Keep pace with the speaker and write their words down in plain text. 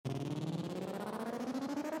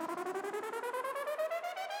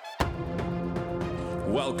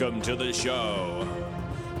Welcome to the show.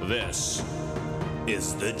 This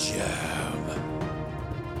is The Jab.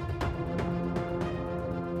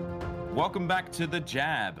 Welcome back to The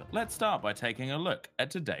Jab. Let's start by taking a look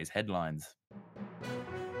at today's headlines.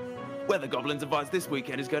 Weather Goblin's advice this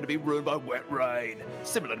weekend is going to be ruined by wet rain,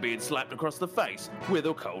 similar to being slapped across the face with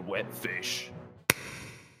a cold wet fish.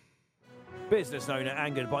 Business owner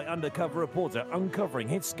angered by undercover reporter uncovering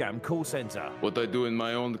his scam call centre. What I do in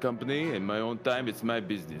my own company, in my own time, it's my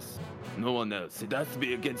business. No one else. It has to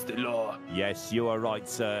be against the law. Yes, you are right,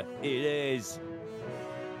 sir. It is.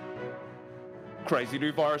 Crazy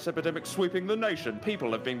new virus epidemic sweeping the nation.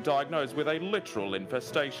 People have been diagnosed with a literal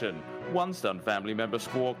infestation. One stunned family member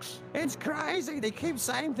squawks. It's crazy. They keep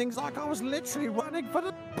saying things like I was literally running for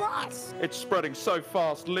the bus. It's spreading so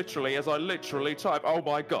fast, literally, as I literally type, oh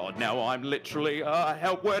my god, now I'm literally,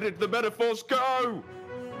 help, where did the metaphors go?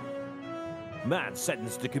 Man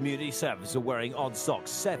sentenced to community service for wearing odd socks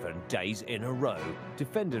 7 days in a row.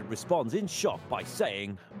 Defendant responds in shock by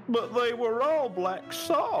saying, But they were all black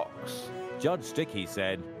socks. Judge Sticky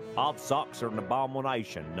said, odd socks are an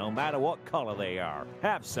abomination, no matter what colour they are.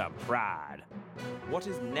 Have some pride. What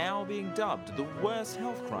is now being dubbed the worst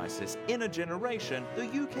health crisis in a generation, the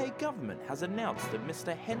UK government has announced that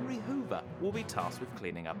Mr. Henry Hoover will be tasked with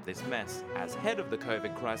cleaning up this mess. As head of the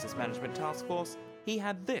COVID Crisis Management Task Force, he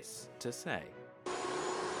had this to say.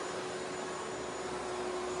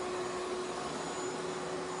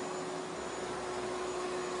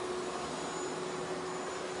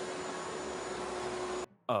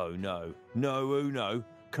 Oh no, no Uno.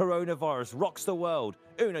 Coronavirus rocks the world.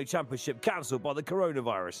 Uno Championship cancelled by the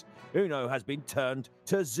coronavirus. Uno has been turned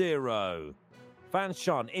to 0. Fans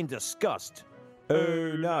chant in disgust.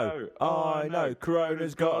 Uno, I know,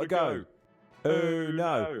 Corona's gotta go.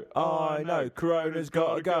 Uno, I know, Corona's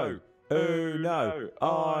gotta go. Uno,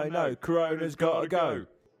 I know, Corona's gotta go.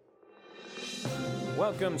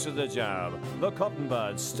 Welcome to The Jab, the cotton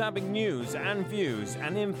birds stabbing news and views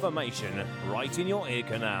and information right in your ear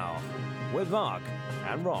canal. With Mark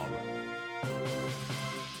and Rob.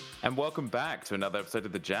 And welcome back to another episode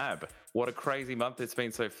of The Jab. What a crazy month it's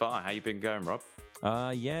been so far. How you been going, Rob?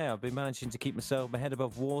 Yeah, I've been managing to keep myself my head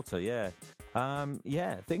above water, yeah.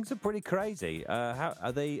 Things are pretty crazy. How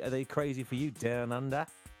are they crazy for you down under?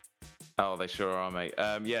 Oh, they sure are, mate.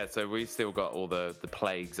 So we've still got all the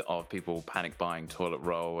plagues of people panic buying toilet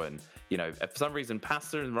roll and, for some reason,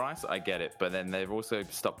 pasta and rice, I get it. But then they've also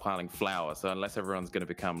stockpiling flour. So unless everyone's going to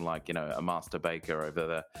become like, a master baker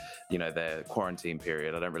over their quarantine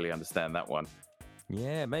period, I don't really understand that one.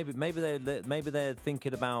 Yeah, maybe they're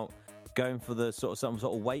thinking about going for the some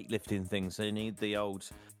sort of weightlifting thing. So they need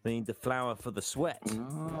the flour for the sweat.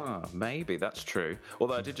 Maybe that's true.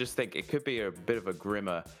 Although I did just think it could be a bit of a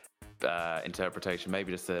grimmer interpretation,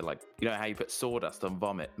 maybe just how you put sawdust on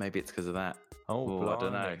vomit. Maybe it's because of that. Oh, I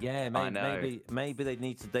don't know. Yeah, maybe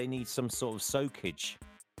they need some sort of soakage.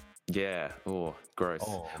 Yeah. Oh, gross.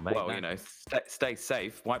 Oh, stay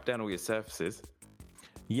safe. Wipe down all your surfaces.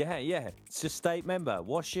 Yeah. Just remember,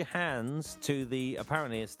 wash your hands to the.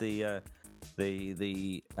 Apparently, it's to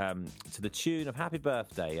the tune of Happy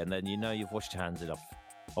Birthday, and then you've washed your hands enough.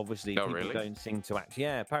 Obviously, people don't seem to act.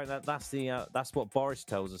 Yeah, apparently that's what Boris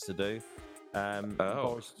tells us to do.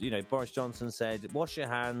 Boris Johnson said, wash your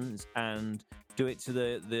hands and do it to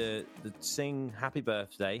the sing Happy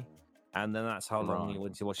Birthday, and then that's how long you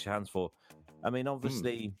want to wash your hands for. I mean,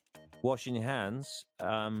 obviously, washing your hands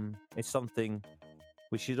is something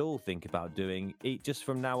we should all think about doing. Just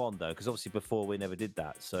from now on, though, because obviously before we never did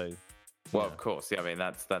that. So. Well, of course. Yeah, I mean,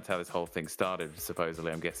 that's how this whole thing started,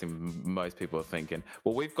 supposedly. I'm guessing most people are thinking.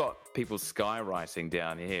 Well, we've got people skywriting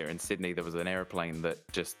down here. In Sydney, there was an airplane that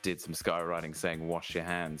just did some skywriting saying, wash your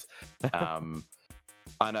hands.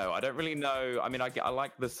 I know. I don't really know. I mean, I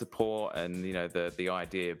like the support and, the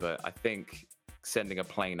idea, but I think sending a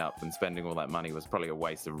plane up and spending all that money was probably a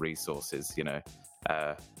waste of resources,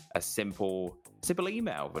 a simple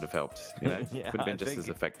email would have helped, would have been just as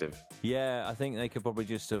effective. Yeah, I think they could probably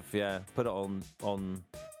just have put it on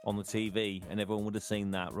the TV and everyone would have seen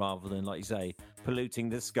that rather than, like you say, polluting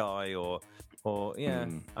the sky or I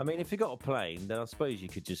mean, if you got a plane, then I suppose you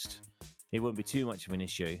could it wouldn't be too much of an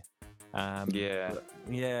issue. That's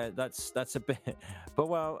a bit. But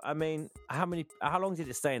well, I mean, how long did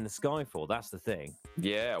it stay in the sky for? That's the thing.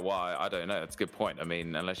 Yeah, well, I don't know. That's a good point. I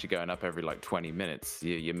mean, unless you're going up every 20 minutes,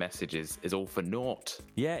 your message is all for naught.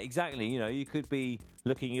 Yeah, exactly. You could be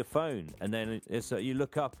looking at your phone and then you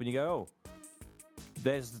look up and you go, oh,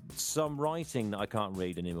 there's some writing that I can't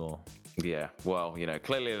read anymore. Yeah, well,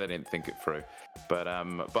 clearly they didn't think it through. But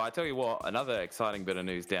I tell you what, another exciting bit of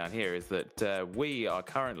news down here is that we are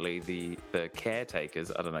currently the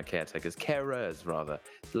caretakers, carers rather,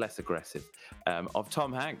 less aggressive, of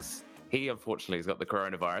Tom Hanks. He unfortunately has got the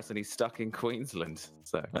coronavirus and he's stuck in Queensland.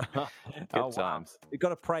 So good times. We've got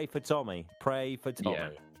to pray for Tommy. Pray for Tommy. Yeah.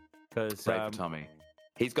 Pray for Tommy.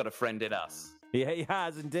 He's got a friend in us. Yeah, he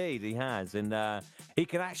has indeed. He has, and he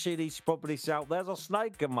can actually probably shout, "There's a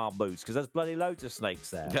snake in my boots," because there's bloody loads of snakes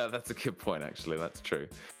there. Yeah, that's a good point. Actually, that's true.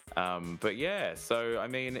 But yeah, so I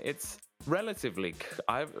mean, it's relatively.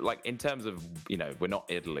 In terms of we're not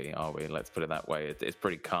Italy, are we? Let's put it that way. It's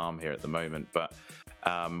pretty calm here at the moment, but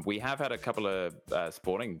we have had a couple of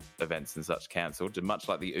sporting events and such cancelled, much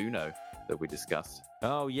like the Uno that we discussed.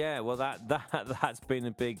 Oh yeah, well that's been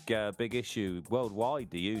a big issue worldwide.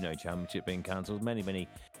 The Uno Championship being cancelled. Many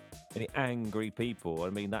angry people. I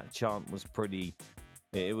mean, that chant was pretty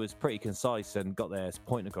concise and got their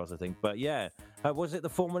point across, I think. But yeah, was it the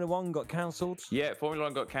Formula One got cancelled? Yeah, Formula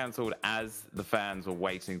One got cancelled as the fans were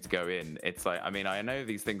waiting to go in. It's like, I mean, I know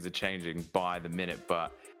these things are changing by the minute,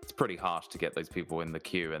 but it's pretty harsh to get those people in the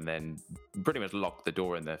queue and then pretty much lock the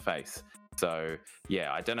door in their face. So,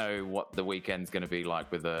 yeah, I don't know what the weekend's going to be like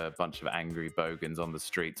with a bunch of angry bogans on the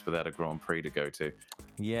streets without a Grand Prix to go to.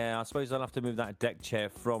 Yeah, I suppose they'll have to move that deck chair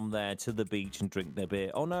from there to the beach and drink their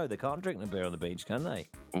beer. Oh, no, they can't drink their beer on the beach, can they?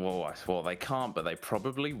 Well, they can't, but they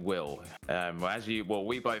probably will.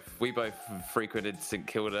 We both frequented St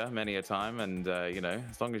Kilda many a time, and,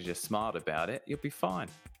 as long as you're smart about it, you'll be fine.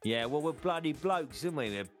 Yeah, well, we're bloody blokes, aren't we?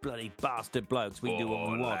 We're bloody bastard blokes. We do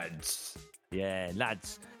what we want. Lads. Yeah,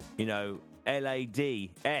 lads.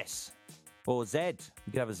 LADS or Z.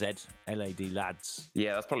 You could have a Z. LAD lads.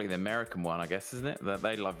 Yeah, that's probably the American one, I guess, isn't it?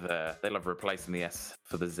 They love replacing the S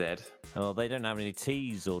for the Z. Oh, they don't have any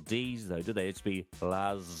T's or D's though, do they? It's be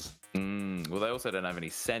Laz. Well, they also don't have any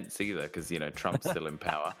sense either, because Trump's still in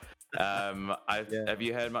power. Have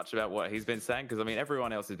you heard much about what he's been saying? Because I mean,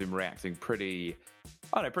 everyone else has been reacting pretty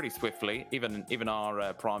swiftly. Even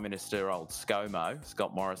our Prime Minister, old ScoMo,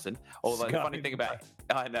 Scott Morrison. Although the funny thing about,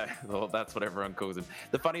 I know, well, that's what everyone calls him.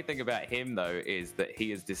 The funny thing about him, though, is that he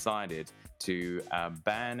has decided to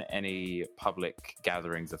ban any public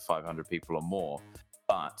gatherings of 500 people or more,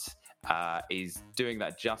 but is doing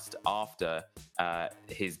that just after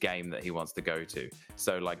his game that he wants to go to.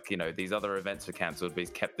 So, these other events are cancelled, but he's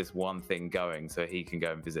kept this one thing going so he can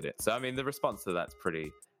go and visit it. So, I mean, the response to that's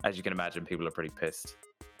pretty, as you can imagine, people are pretty pissed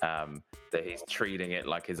that he's treating it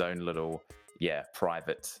like his own little,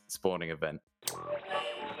 private sporting event.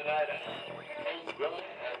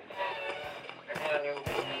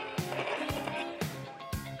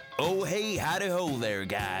 Oh, hey, howdy ho there,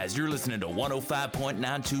 guys. You're listening to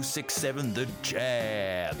 105.9267 The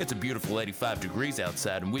Jab. It's a beautiful 85 degrees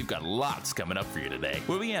outside, and we've got lots coming up for you today.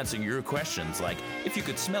 We'll be answering your questions like, if you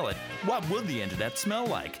could smell it, what would the internet smell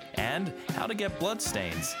like? And how to get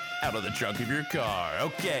bloodstains out of the trunk of your car.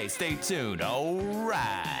 Okay, stay tuned. All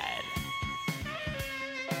right.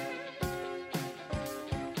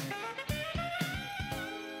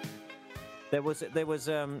 There was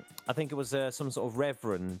I think it was some sort of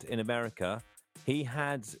reverend in America.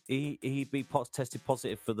 He'd be tested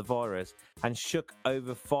positive for the virus and shook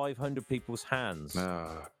over 500 people's hands.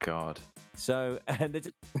 Oh God! So and it's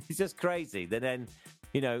just crazy. Then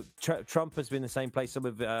Trump has been in the same place. Some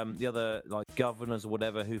of the other governors or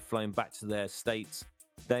whatever who've flown back to their states,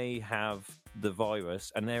 they have the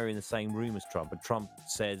virus and they're in the same room as Trump. And Trump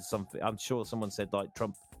said something. I'm sure someone said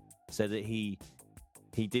Trump said that he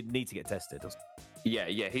didn't need to get tested.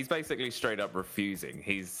 Yeah, he's basically straight up refusing.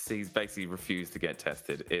 He's basically refused to get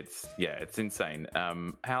tested. It's insane.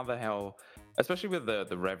 How the hell, especially with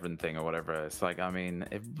the reverend thing or whatever, it's like, I mean,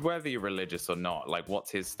 whether you're religious or not,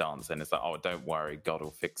 what's his stance? And it's like, oh, don't worry, God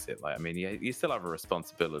will fix it. You still have a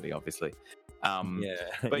responsibility, obviously. So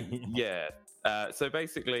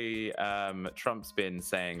basically, Trump's been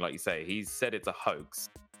saying, like you say, he's said it's a hoax.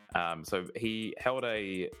 So he held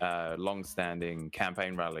a long-standing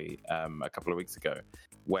campaign rally a couple of weeks ago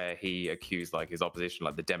where he accused his opposition,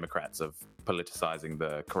 the Democrats, of politicizing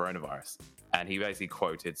the coronavirus. And he basically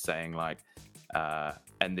quoted saying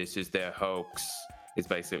and this is their hoax, is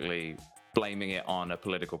basically blaming it on a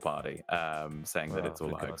political party, saying that it's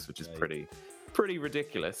all a hoax, which is pretty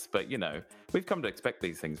ridiculous. But, we've come to expect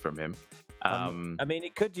these things from him. I mean,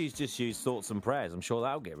 it could just use thoughts and prayers. I'm sure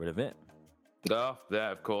that'll get rid of it. Oh,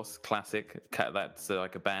 yeah, of course. Classic. That's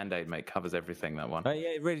like a Band-Aid, mate. Covers everything, that one. Yeah,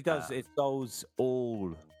 it really does. It solves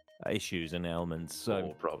all issues and ailments. So,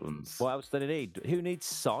 all problems. What else do they need? Who needs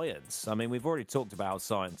science? I mean, we've already talked about how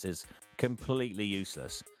science is completely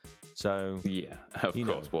useless. So yeah, of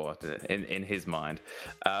course, what in his mind.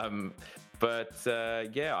 Yeah,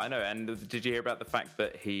 I know. And did you hear about the fact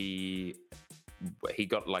that he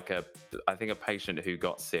got like a patient who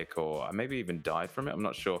got sick or maybe even died from it? I'm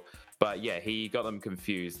not sure. But yeah, he got them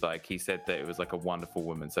confused. Like he said that it was like a wonderful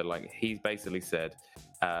woman. So like he basically said,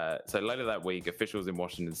 so later that week, officials in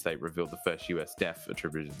Washington state revealed the first US death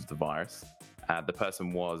attributed to the virus. The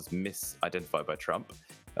person was misidentified by Trump,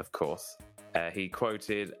 of course. He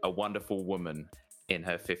quoted a wonderful woman in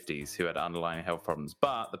her 50s who had underlying health problems,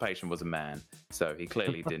 but the patient was a man. So he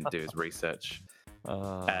clearly didn't do his research.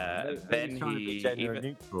 Then he gender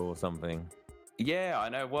neutral or something. Yeah, I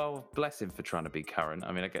know. Well, bless him for trying to be current.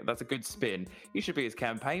 I mean, that's a good spin. You should be his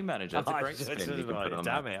campaign manager. That's a great spin. You can put on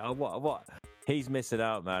damn it! What? He's missing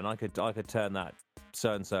out, man. I could turn that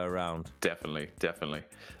so and so around. Definitely.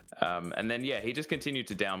 And then yeah, he just continued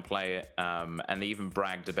to downplay it, and even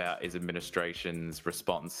bragged about his administration's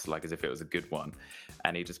response, like as if it was a good one.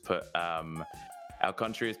 And he just put, "Our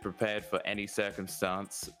country is prepared for any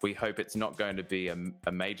circumstance. We hope it's not going to be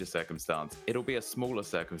a major circumstance. It'll be a smaller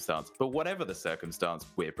circumstance. But whatever the circumstance,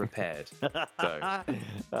 we're prepared." So,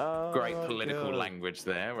 great political language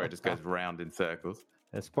there, where it just goes round in circles.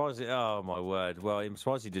 I'm surprised. Oh my word! Well, I'm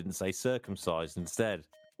surprised he didn't say circumcised instead.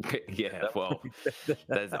 Yeah, well,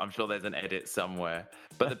 I'm sure there's an edit somewhere.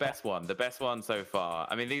 But the best one so far,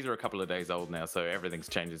 I mean, these are a couple of days old now, so everything's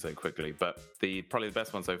changing so quickly, but probably the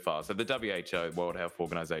best one so far. So the WHO, World Health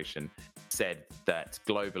Organization, said that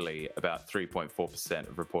globally about 3.4%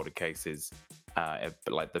 of reported cases,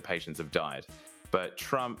 like the patients have died. But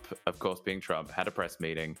Trump, of course, being Trump, had a press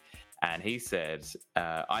meeting, and he said,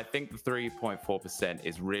 I think the 3.4%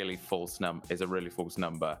 is a really false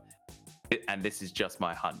number. And this is just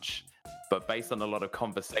my hunch, but based on a lot of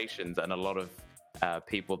conversations and a lot of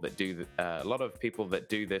people that do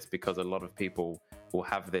this, because a lot of people will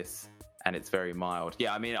have this, and it's very mild.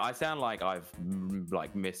 Yeah, I mean, I sound like I've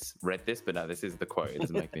misread this, but no, this is the quote. It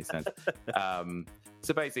doesn't make any sense.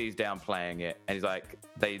 So basically, he's downplaying it, and he's like,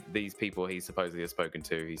 these people he supposedly has spoken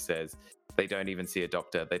to, he says, they don't even see a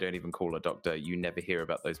doctor. They don't even call a doctor. You never hear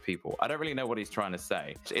about those people. I don't really know what he's trying to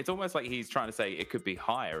say. It's almost like he's trying to say it could be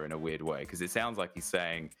higher in a weird way, because it sounds like he's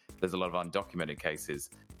saying there's a lot of undocumented cases.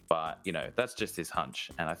 But, that's just his hunch.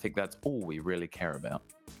 And I think that's all we really care about.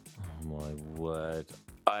 Oh, my word.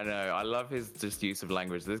 I know. I love his just use of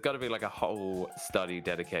language. There's got to be like a whole study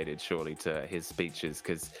dedicated, surely, to his speeches,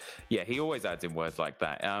 because, yeah, he always adds in words like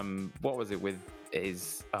that. What was it with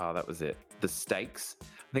his... Oh, that was it. The steaks.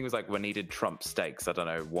 I think it was like when he did Trump steaks. I don't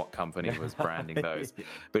know what company was branding those,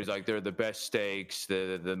 but he's like, they're the best steaks,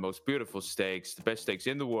 the most beautiful steaks, the best steaks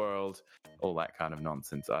in the world, all that kind of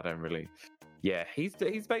nonsense. I don't really... Yeah, he's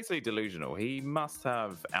basically delusional. He must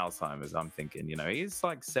have Alzheimer's, I'm thinking. He's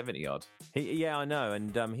like 70-odd. Yeah, I know.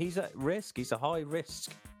 And he's at risk. He's a high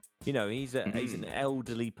risk. He's an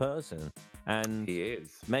elderly person. And he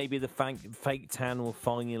is. Maybe the fake tan will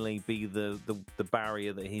finally be the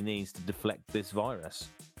barrier that he needs to deflect this virus.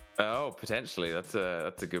 Oh, potentially. That's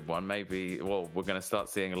a good one. Maybe, well, we're going to start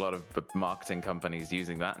seeing a lot of marketing companies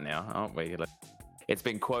using that now, aren't we? It's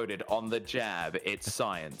been quoted on the jab. It's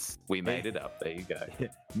science. We made it up. There you go.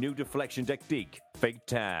 New deflection technique. Fake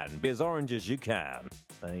tan. Be as orange as you can.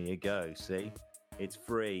 There you go. See? It's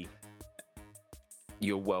free.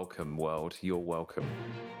 You're welcome, world. You're welcome.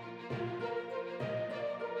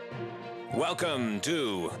 Welcome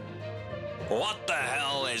to What the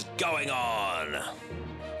Hell is Going On?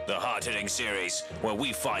 The hard-hitting series where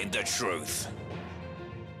we find the truth.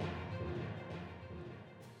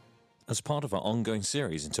 As part of our ongoing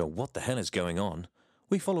series into What the Hell is Going On,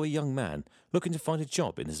 we follow a young man looking to find a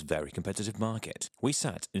job in this very competitive market. We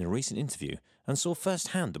sat in a recent interview and saw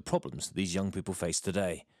firsthand the problems these young people face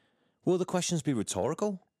today. Will the questions be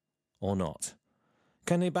rhetorical or not?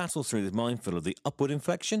 Can they battle through the minefield of the upward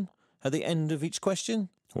inflection at the end of each question?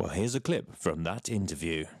 Well, here's a clip from that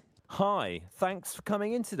interview. Hi, thanks for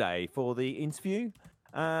coming in today for the interview.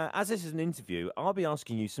 As this is an interview, I'll be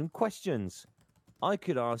asking you some questions. I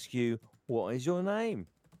could ask you, what is your name?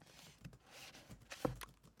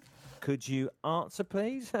 Could you answer,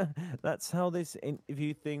 please? That's how this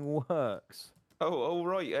interview thing works. Oh,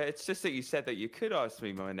 right. It's just that you said that you could ask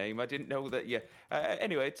me my name. I didn't know that. Yeah.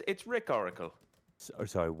 Anyway, it's Rick Oracle.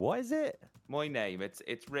 Sorry, what is it? My name.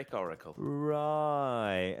 It's Rick Oracle.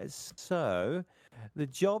 Right. So, the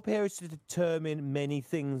job here is to determine many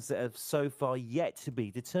things that have so far yet to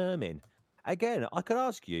be determined. Again, I could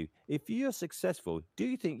ask you, if you're successful, do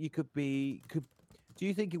you think do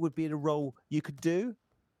you think it would be in a role you could do?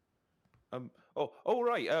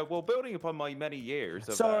 Right. Well, building upon my many years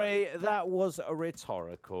of... Sorry, that was a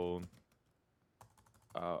rhetorical.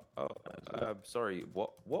 Sorry,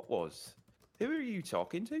 what was? Who are you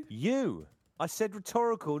talking to? You. I said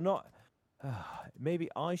rhetorical, not. Maybe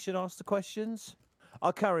I should ask the questions.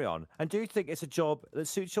 I'll carry on. And do you think it's a job that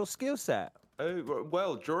suits your skill set? Oh,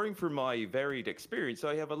 well, drawing from my varied experience,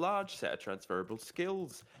 I have a large set of transferable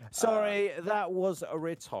skills. Sorry, that was a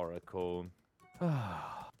rhetorical.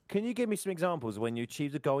 Can you give me some examples when you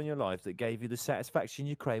achieved a goal in your life that gave you the satisfaction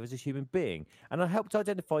you crave as a human being? And I helped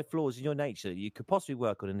identify flaws in your nature that you could possibly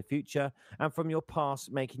work on in the future and from your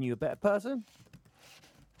past making you a better person?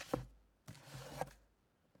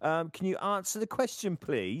 Can you answer the question,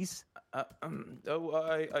 please? I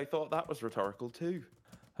thought that was rhetorical too.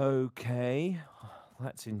 Okay,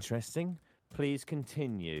 that's interesting. Please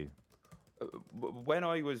continue. When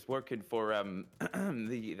I was working for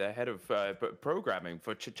the head of programming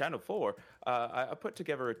for Channel 4, I put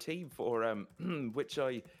together a team for which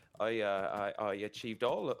I achieved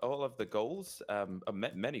all of the goals,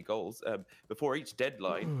 many goals, before each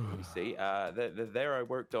deadline. You see, there I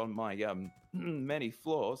worked on my many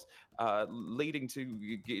flaws, leading to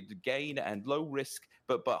gain and low risk,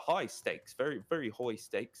 but high stakes, very very high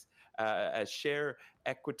stakes, as share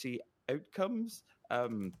equity outcomes.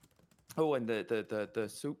 Oh, and the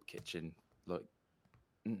soup kitchen, like.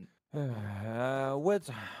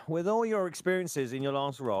 With all your experiences in your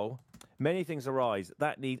last role, many things arise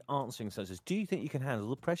that need answering, such as, do you think you can handle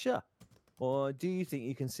the pressure? Or do you think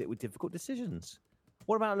you can sit with difficult decisions?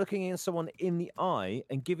 What about looking at someone in the eye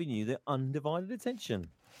and giving you their undivided attention?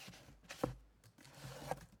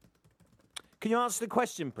 Can you answer the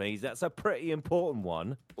question, please? That's a pretty important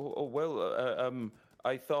one.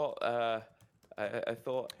 I thought. I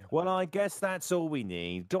thought. Well, I guess that's all we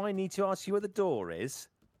need. Do I need to ask you where the door is?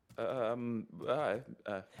 That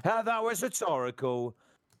was rhetorical.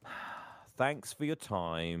 Thanks for your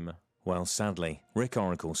time. Well, sadly, Rick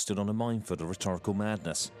Oracle stood on a minefield of rhetorical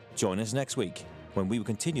madness. Join us next week when we will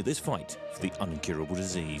continue this fight for the uncurable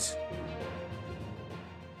disease.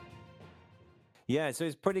 Yeah, so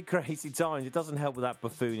it's pretty crazy times. It doesn't help with that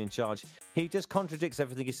buffoon in charge. He just contradicts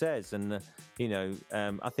everything he says, and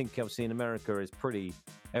I think obviously in America is pretty.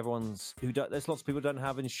 There's lots of people who don't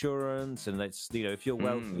have insurance, and it's if you're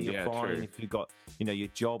wealthy, you're fine. True. If you've got your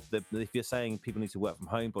job, if you're saying people need to work from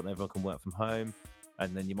home, but not everyone can work from home,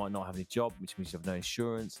 and then you might not have any job, which means you have no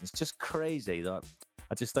insurance. It's just crazy that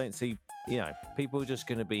I just don't see. People are just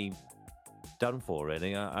going to be done for,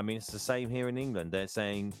 really. I mean, it's the same here in England. They're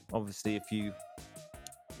saying obviously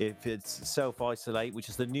if it's self-isolate, which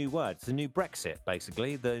is the new word, it's the new Brexit,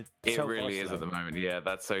 basically. It really is at the moment. Yeah,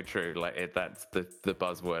 that's so true. That's the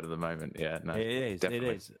buzzword at the moment. Yeah, no, it is. definitely.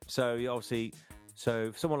 It is. So obviously,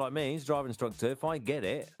 if someone like me is a driving instructor, if I get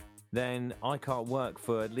it, then I can't work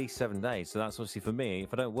for at least 7 days. So that's obviously for me.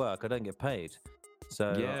 If I don't work, I don't get paid.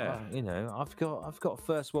 So yeah, I've got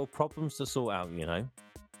first world problems to sort out.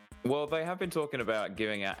 Well, they have been talking about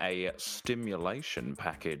giving out a stimulation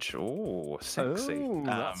package. Oh, sexy. Oh,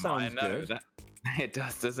 that sounds good. It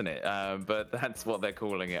does, doesn't it? But that's what they're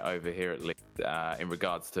calling it over here, at least, in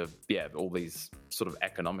regards to, all these sort of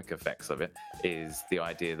economic effects of it, is the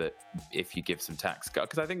idea that if you give some tax cut,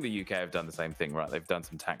 because I think the UK have done the same thing, right? They've done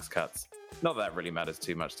some tax cuts. Not that really matters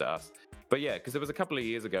too much to us. But yeah, because it was a couple of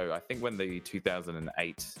years ago, I think when the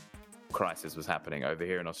 2008 crisis was happening over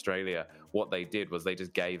here in Australia, what they did was they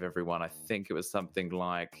just gave everyone, I think it was something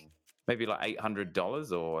like maybe like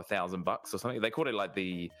 $800 or $1,000 or something. They called it like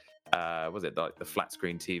the the flat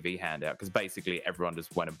screen TV handout, because basically everyone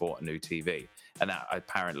just went and bought a new TV, and that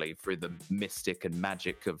apparently through the mystic and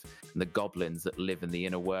magic of the goblins that live in the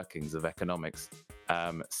inner workings of economics,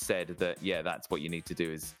 said that that's what you need to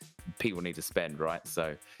do, is people need to spend, right?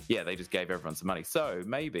 So they just gave everyone some money. So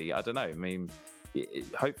maybe, I don't know, I mean,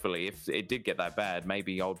 hopefully, if it did get that bad,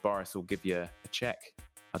 maybe old Boris will give you a check.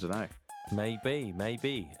 I don't know. Maybe.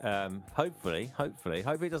 Hopefully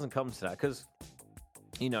it doesn't come to that, because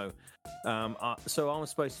so I was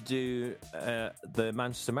supposed to do the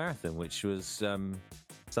Manchester Marathon, which was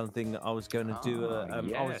something I was going to do.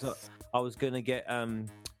 I was going to get.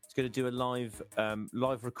 It's going to do a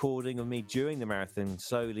live recording of me during the marathon,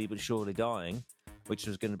 slowly but surely dying, which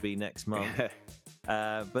was going to be next month.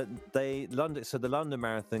 But the London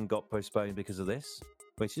Marathon got postponed because of this,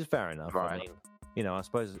 which is fair enough. Right. I mean, I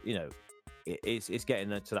suppose it's getting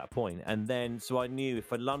to that point, and then so I knew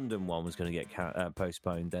if a London one was going to get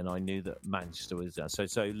postponed, then I knew that Manchester was done. So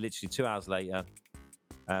literally 2 hours later,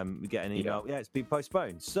 we get an email. Yeah, it's been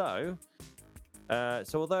postponed. So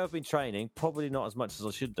although I've been training, probably not as much as I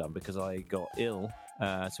should have done because I got ill,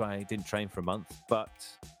 so I didn't train for a month. But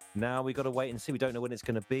now we've got to wait and see. We don't know when it's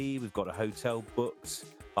going to be. We've got a hotel booked,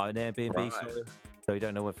 an Airbnb. Right. So So we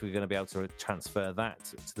don't know if we're going to be able to transfer that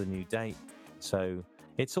to the new date. So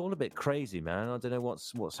it's all a bit crazy, man. I don't know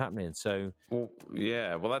what's happening. So Well,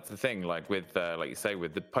 yeah, well, that's the thing. Like with, like you say,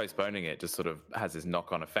 with the postponing it, just sort of has this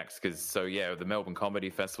knock-on effects. Because the Melbourne Comedy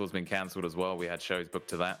Festival's been cancelled as well. We had shows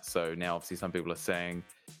booked to that. So now, obviously, some people are saying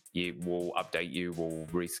we'll update you, we'll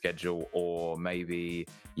reschedule, or maybe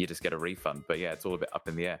you just get a refund. But yeah, it's all a bit up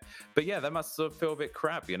in the air. But yeah, that must sort of feel a bit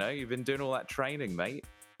crap. You know, you've been doing all that training, mate.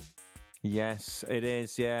 yes, it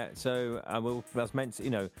is. Yeah. So I was meant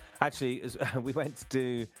to, actually, we went to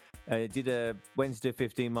do, went to do a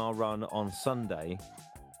 15-mile run on Sunday,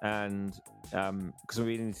 and because we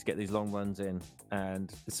really need to get these long runs in,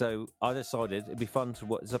 and so I decided it'd be fun to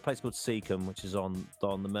watch. There's a place called Seacombe, which is on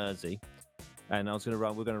the Mersey, and we're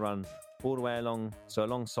going to run all the way along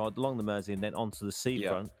the Mersey and then onto the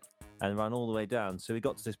seafront and run all the way down. So we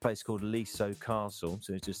got to this place called Aliso Castle.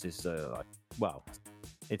 So it's just this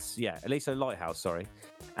Aliso Lighthouse, sorry.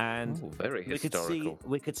 And very historical.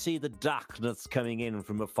 We could see the darkness coming in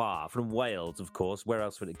from afar, from Wales, of course. Where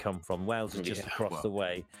else would it come from? Wales is just across the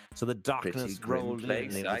way. So the darkness rolled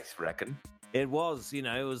in. I reckon. It was, it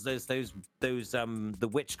was those the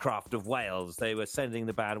witchcraft of Wales. They were sending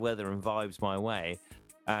the bad weather and vibes my way,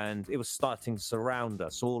 and it was starting to surround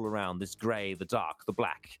us all around. This grey, the dark, the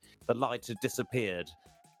black. The light had disappeared,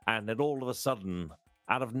 and then all of a sudden,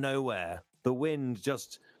 out of nowhere, the wind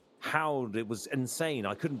just howled. It was insane.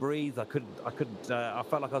 I couldn't breathe. I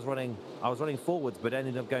felt like I was running forwards, but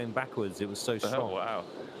ended up going backwards. It was so strong. Oh wow.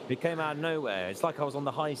 It came out of nowhere. It's like I was on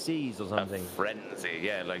the high seas or something. A frenzy,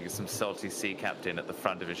 yeah, like some salty sea captain at the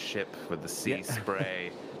front of his ship with the sea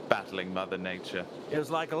spray, battling Mother Nature. It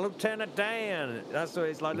was like a Lieutenant Dan. That's what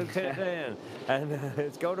it's like, Lieutenant Dan. And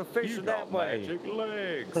it's going to fish that way. Magic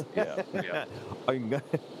legs. Yeah. I know.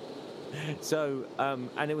 So,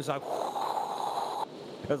 and it was like...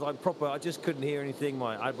 It was like proper. I just couldn't hear anything.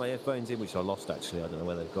 I had my earphones in, which I lost actually. I don't know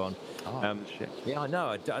where they've gone. Oh, shit. Yeah, I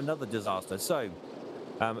know. Another disaster. So,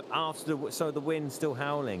 after the wind's still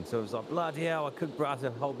howling. So it was like bloody hell. I had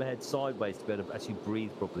to hold my head sideways to be able to actually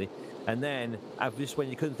breathe properly. And then, just when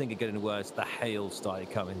you couldn't think of getting worse, the hail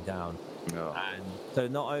started coming down. Oh. And so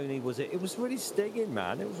not only was it was really stinging,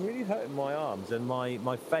 man. It was really hurting my arms and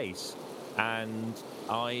my face. And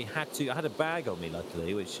I had a bag on me,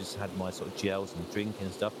 luckily, which just had my sort of gels and drinking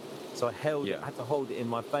and stuff. So I had to hold it in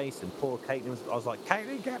my face, and poor Caitlin I was like,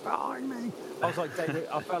 Caitlin, get behind me! I was like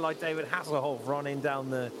I felt like David Hasselhoff running down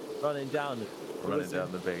the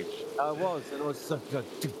beach. I was, and it was so like,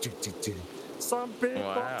 some people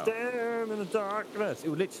down in the darkness. It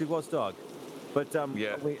literally was dark, but and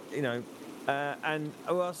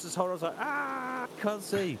I was just holding. I was like, can't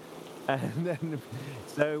see. And then,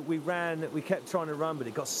 so we kept trying to run, but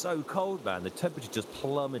it got so cold, man. The temperature just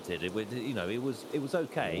plummeted. It was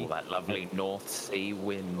okay. Oh, that lovely North Sea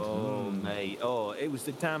wind. Oh, mate. Oh, it was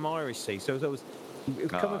the damn Irish Sea. So it was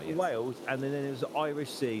coming from Wales, and then it was the Irish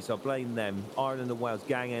Sea. So I blame them. Ireland and Wales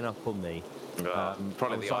ganging up on me.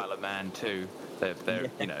 Probably the Isle of Man too. They're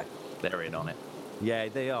they're in on it. Yeah,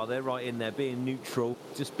 they are. They're right in there, being neutral,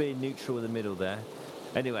 just being neutral in the middle there.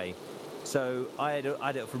 Anyway. So I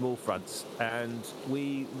had it from all fronts, and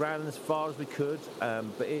we ran as far as we could.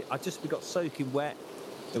 But we got soaking wet.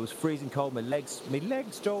 It was freezing cold. My legs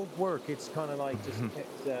don't work. It's kind of like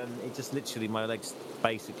just literally my legs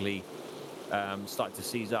basically started to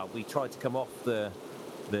seize up. We tried to come off the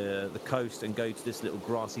coast and go to this little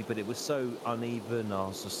grassy, but it was so uneven. I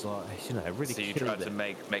was just like, really. So you tried to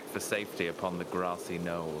make for safety upon the grassy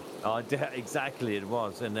knoll. Exactly, it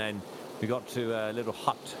was, and then. We got to a little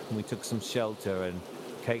hut and we took some shelter, and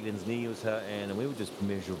Caitlin's knee was hurting and we were just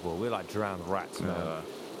miserable. We were like drowned rats, man.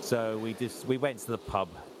 So we went to the pub.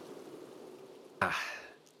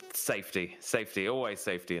 Safety, always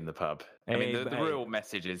safety in the pub. I mean, the real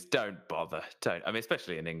message is don't bother.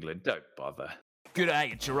 Especially in England, don't bother.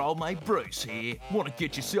 G'day, it's your old mate Bruce here. Want to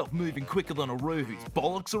get yourself moving quicker than a roo whose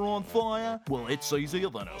bollocks are on fire? Well, it's easier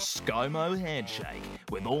than a ScoMo handshake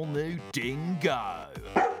with all new Dingo.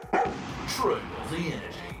 True Aussie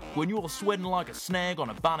energy. When you're sweating like a snag on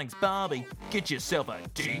a Bunnings Barbie, get yourself a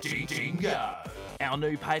Dingo. Our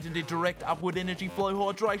new patented direct upward energy flow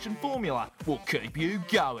hydration formula will keep you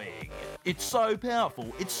going. It's so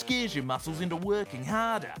powerful, it scares your muscles into working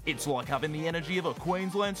harder. It's like having the energy of a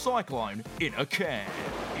Queensland cyclone in a can.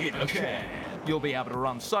 You'll be able to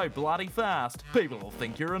run so bloody fast, people will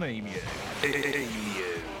think you're an emu.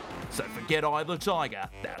 So forget Eye the Tiger,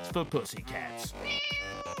 that's for pussycats.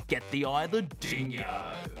 Get the Eye the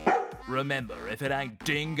Dingo. Remember, if it ain't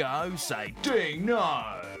Dingo, say Ding No.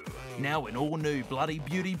 Now in all new Bloody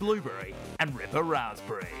Beauty Blueberry and Ripper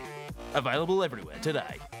Raspberry. Available everywhere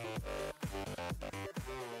today.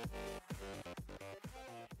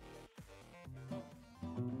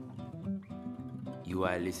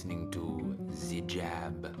 listening to The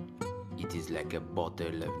Jab. It is like a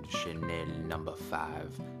bottle of Chanel number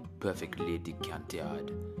 5, perfectly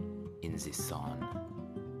decanted in the sun.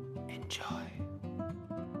 Enjoy.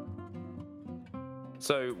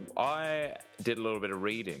 So I did a little bit of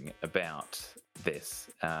reading about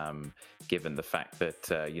this, given the fact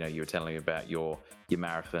that you were telling me about your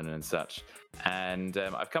marathon and such, and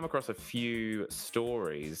I've come across a few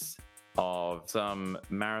stories of some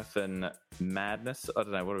marathon madness. I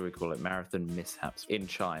don't know, what do we call it? Marathon mishaps in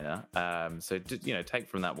China. So take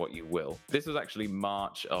from that what you will. This was actually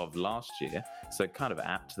March of last year, so kind of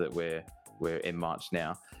apt that we're in March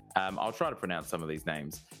now. I'll try to pronounce some of these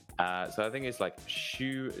names. So I think it's like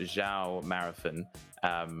Xu Zhao Marathon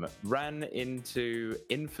ran into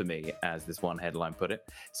infamy, as this one headline put it.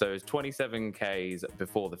 So it was 27 Ks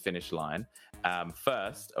before the finish line.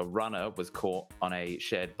 First, a runner was caught on a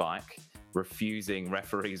shared bike, refusing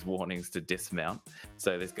referees' warnings to dismount.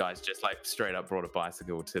 So this guy's just like straight up brought a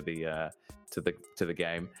bicycle to the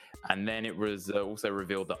game. And then it was also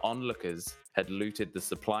revealed that onlookers had looted the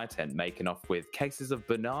supply tent, making off with cases of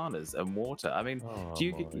bananas and water. I mean, do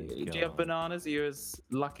you have bananas? Are you as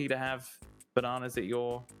lucky to have bananas at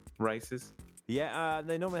your races? Yeah,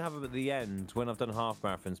 they normally have them at the end when I've done half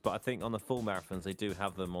marathons, but I think on the full marathons they do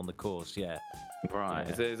have them on the course. Yeah. Right.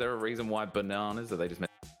 Yeah. Is there a reason why bananas? Are they just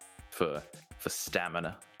meant for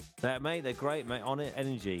stamina? Mate, they're great, mate. On it,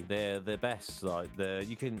 energy. They're best. Like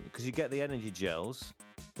because you get the energy gels,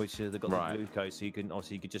 which they've got the glucose, so you can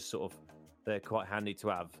just sort of, they're quite handy to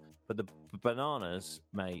have. But the bananas,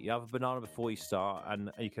 mate, you have a banana before you start,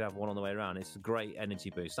 and you can have one on the way around. It's a great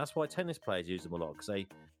energy boost. That's why tennis players use them a lot, because they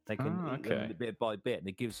can eat them bit by bit, and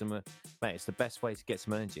it gives them mate, it's the best way to get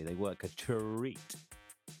some energy. They work a treat.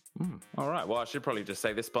 All right. Well, I should probably just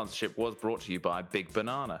say this sponsorship was brought to you by Big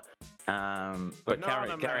Banana. But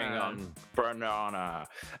carrying on. Banana.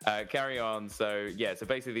 Carry on. So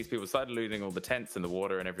basically these people started looting all the tents and the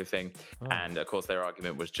water and everything. And of course their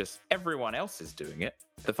argument was just everyone else is doing it.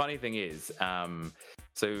 The funny thing is,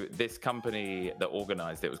 so this company that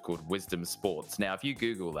organized it was called Wisdom Sports. Now, if you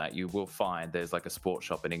Google that, you will find there's like a sports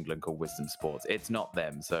shop in England called Wisdom Sports. It's not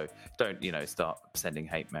them, so don't, start sending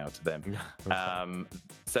hate mail to them.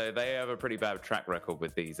 So they have a pretty bad track record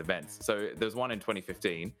with these events. So there was one in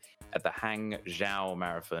 2015 at the Hangzhou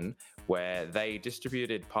Marathon where they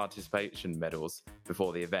distributed participation medals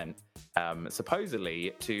before the event,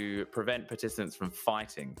 supposedly to prevent participants from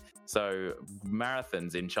fighting. So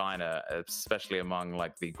marathons in China, especially among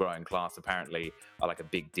like the growing class, apparently are like a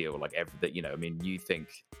big deal. Like you think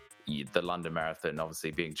the London Marathon,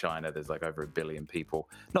 obviously being China, there's like over 1 billion people.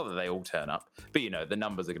 Not that they all turn up, but the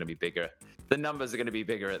numbers are going to be bigger. The numbers are going to be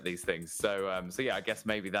bigger at these things. So I guess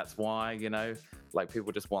maybe that's why, like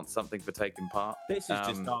people just want something for taking part. This is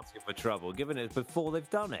just asking for trouble, given it before they've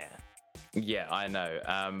done it. Yeah, I know.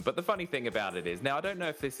 But the funny thing about it is, now I don't know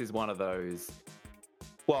if this is one of those.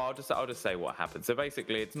 Well, I'll just say what happened. So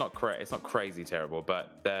basically, it's not crazy terrible,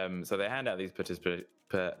 but so they hand out these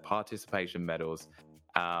participation medals,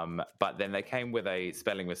 but then they came with a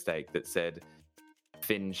spelling mistake that said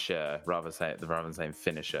Finisher rather than saying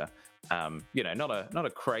finisher. Not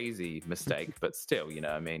a crazy mistake, but still,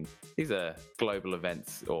 these are global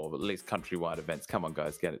events, or at least countrywide events. Come on,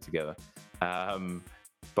 guys, get it together.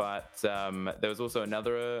 But there was also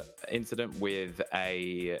another incident with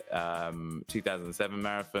a 2007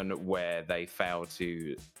 marathon where they failed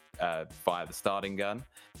to fire the starting gun.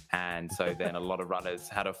 And so then a lot of runners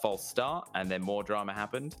had a false start, and then more drama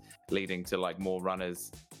happened, leading to like more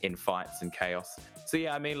runners in fights and chaos. So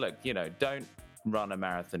look, don't run a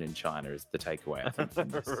marathon in China is the takeaway, I think, from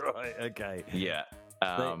this. Right, okay. Yeah.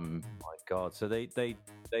 Oh my God. So they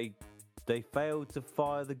failed to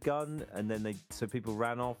fire the gun, and then so people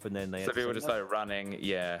ran off, and then people just started running.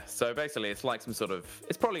 Yeah. So basically, it's like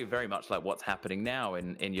it's probably very much like what's happening now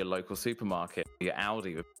in your local supermarket. Your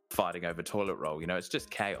Aldi fighting over toilet roll. It's just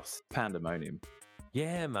chaos, pandemonium.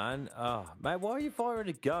 Yeah, man. Man, why are you firing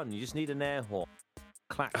a gun? You just need an air horn.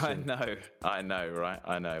 Klaxon. I know, right?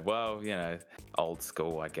 I know. Well, old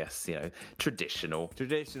school, I guess. Traditional,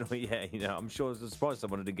 yeah. I'm sure it's a surprise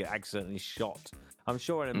someone didn't get accidentally shot. I'm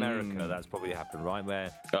sure in America that's probably happened, right?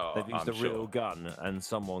 Where they've used a real gun and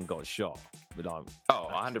someone got shot. But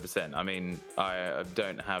 100%. I mean, I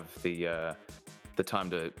don't have the time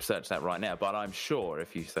to search that right now, but I'm sure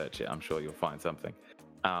if you search it, I'm sure you'll find something.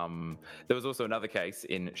 There was also another case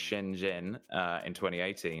in Shenzhen in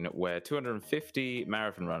 2018 where 250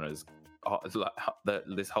 marathon runners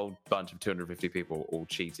this whole bunch of 250 people all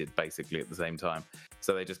cheated basically at the same time.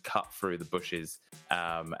 So they just cut through the bushes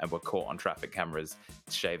and were caught on traffic cameras,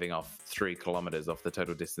 shaving off 3 kilometers off the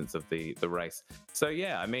total distance of the race. So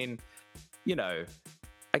yeah, I mean, you know,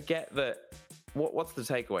 I get that. What's the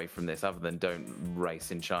takeaway from this, other than don't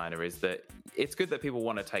race in China, is that it's good that people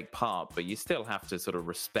want to take part, but you still have to sort of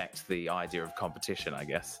respect the idea of competition, I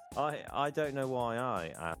guess. I don't know why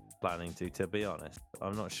I am planning to be honest.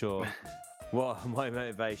 I'm not sure what my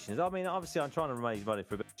motivation is. I mean, obviously I'm trying to raise money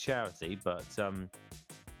for a bit of charity, but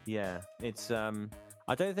yeah, it's I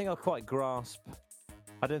don't think I'm going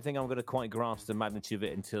to quite grasp the magnitude of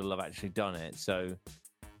it until I've actually done it. So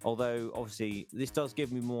although obviously this does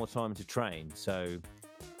give me more time to train, so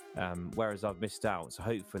whereas I've missed out, so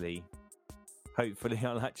hopefully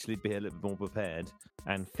I'll actually be a little bit more prepared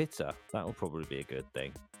and fitter. That will probably be a good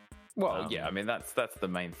thing. Well, yeah, I mean, that's the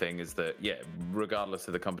main thing, is that, yeah, regardless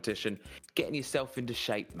of the competition, getting yourself into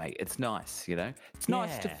shape, mate. It's nice, you know? It's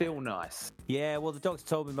nice to feel nice. Yeah, well, the doctor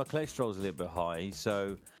told me my cholesterol's a little bit high,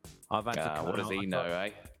 so I've had to... What does he know, eh?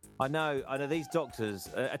 I know these doctors,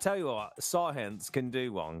 I tell you what, science can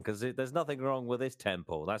do one, because there's nothing wrong with this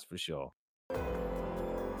temple, that's for sure.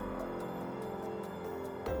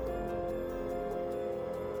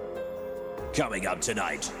 Coming up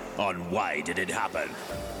tonight on Why Did It Happen?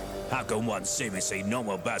 How can one seemingly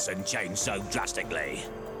normal person change so drastically?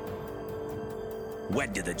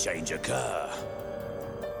 When did the change occur?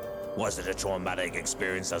 Was it a traumatic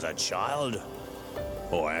experience as a child?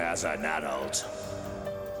 Or as an adult?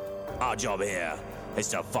 Our job here is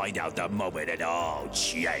to find out the moment it all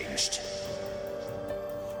changed.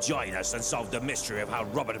 Join us and solve the mystery of how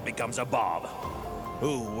Robert becomes a Bob.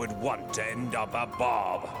 Who would want to end up a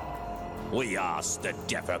Bob? We ask the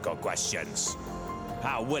difficult questions.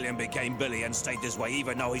 How William became Billy and stayed this way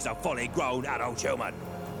even though he's a fully grown adult human.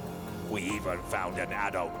 We even found an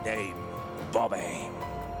adult named Bobby.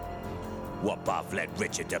 What path led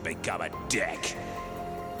Richard to become a dick?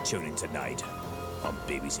 Tune in tonight on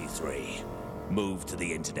BBC Three. Move to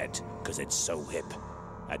the internet, because it's so hip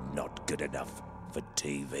and not good enough for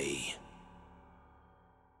TV.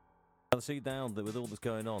 I see now that with all this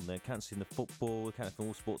going on, they're cancelling the football, they're cancelling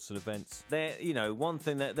all sports and events. They're, you know, one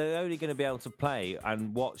thing that they're only going to be able to play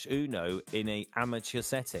and watch Uno in a amateur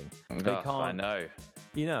setting. They can't. I know.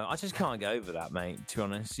 You know, I just can't get over that, mate. To be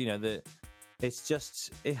honest, you know it's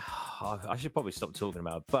just. I should probably stop talking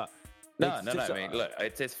about it, but. No. I mean, look,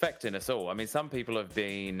 it's affecting us all. I mean, some people have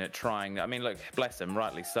been trying. I mean, look, bless them,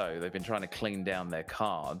 rightly so. They've been trying to clean down their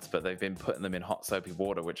cards, but they've been putting them in hot soapy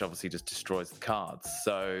water, which obviously just destroys the cards.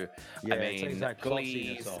 So, yeah, I mean,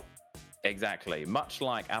 please. Exactly. Much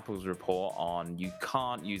like Apple's report on you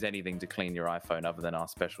can't use anything to clean your iPhone other than our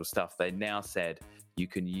special stuff, they now said you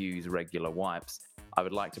can use regular wipes. I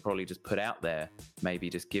would like to probably just put out there, maybe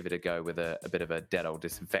just give it a go with a bit of a dead old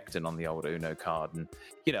disinfectant on the old Uno card. And,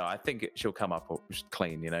 you know, I think she'll come up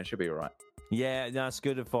clean, you know, she'll be all right. Yeah, that's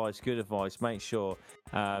good advice. Good advice. Make sure,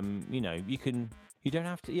 you know, you don't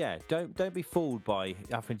have to, don't be fooled by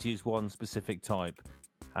having to use one specific type.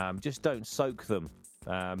 Just don't soak them.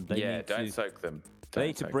 Don't soak them. They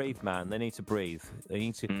need to breathe, man. They need to breathe. They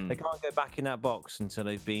need to. They can't go back in that box until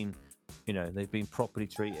they've been, you know, they've been properly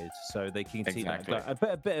treated. So they can see that.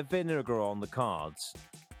 A bit of vinegar on the cards,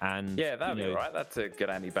 and that'd be all right. That's a good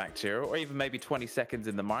antibacterial, or even maybe 20 seconds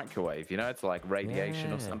in the microwave. You know, it's like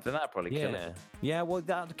radiation or something. That'd probably kill it. Yeah, well,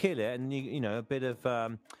 that'd kill it, and you know, a bit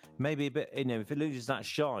of maybe a bit. You know, if it loses that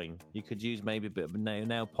shine, you could use maybe a bit of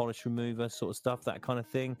nail polish remover sort of stuff, that kind of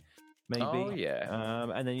thing. Maybe. Oh, yeah.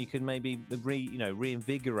 And then you can maybe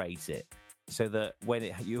reinvigorate it so that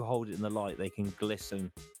when you hold it in the light, they can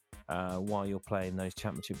glisten while you're playing those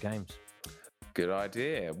championship games. Good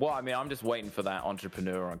idea. Well, I mean, I'm just waiting for that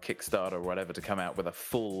entrepreneur on Kickstarter or whatever to come out with a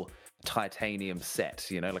full titanium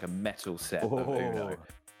set, you know, like a metal set of Uno.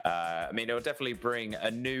 I mean, it will definitely bring a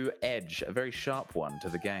new edge, a very sharp one to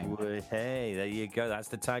the game. Well, hey, there you go. That's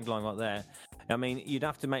the tagline right there. I mean, you'd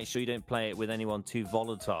have to make sure you don't play it with anyone too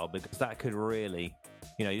volatile, because that could really,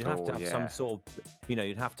 you know, you'd have to have some sort of, you know,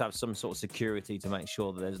 you'd have to have some sort of security to make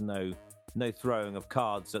sure that there's no throwing of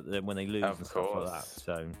cards at them when they lose and stuff like that.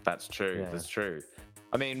 So that's true. Yeah. That's true.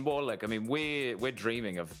 I mean, well, look, I mean, we're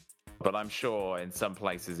dreaming of, but I'm sure in some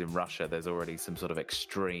places in Russia there's already some sort of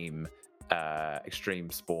extreme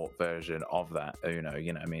sport version of that Uno.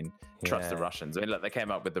 You know, I mean, trust the Russians. I mean, look, they came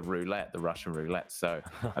up with the Russian roulette. So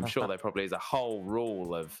I'm sure there probably is a whole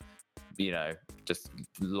rule of, you know, just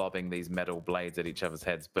lobbing these metal blades at each other's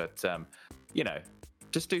heads. But, you know,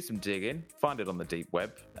 just do some digging, find it on the deep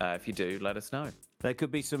web. If you do, let us know. There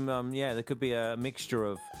could be some, there could be a mixture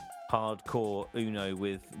of hardcore Uno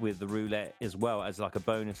with the roulette as well as like a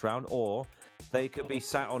bonus round, or they could be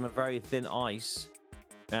sat on a very thin ice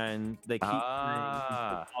and they keep playing.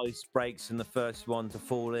 The ice breaks and the first one to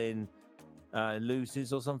fall in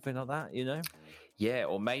loses or something like that, you know? Yeah,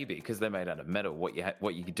 or maybe because they're made out of metal, what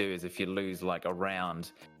you could do is if you lose like a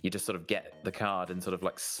round, you just sort of get the card and sort of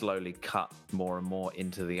like slowly cut more and more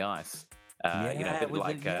into the ice. A bit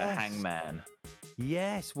like a hangman.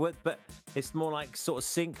 Yes, but it's more like sort of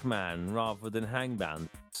sink man rather than hangman.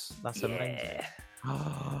 That's amazing.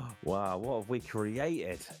 Wow, what have we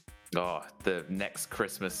created? Oh, the next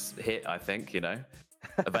Christmas hit, I think,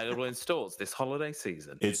 available in stores this holiday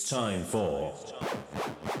season. It's time for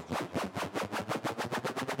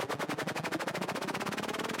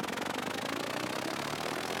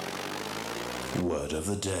Word of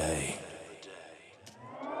the Day.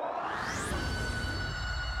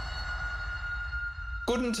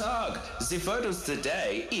 Guten Tag, the word of the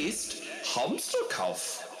day ist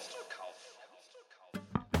Hamsterkauf.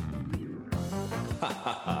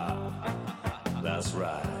 That's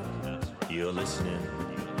right. You're listening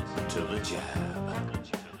to The Jab.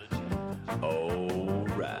 All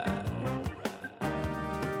right.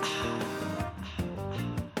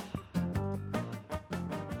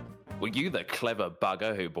 Were you the clever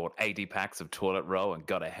bugger who bought 80 packs of toilet roll and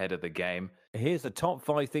got ahead of the game? Here's the top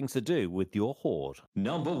 5 things to do with your hoard.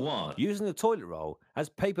 Number 1. Using the toilet roll as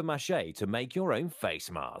paper mache to make your own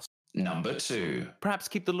face mask. Number 2. Perhaps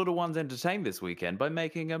keep the little ones entertained this weekend by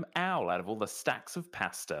making an owl out of all the stacks of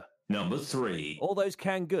pasta. Number 3. All those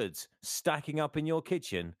canned goods stacking up in your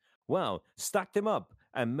kitchen. Well, stack them up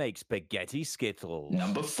and make spaghetti skittles.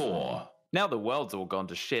 Number 4. Now the world's all gone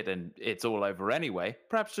to shit and it's all over anyway,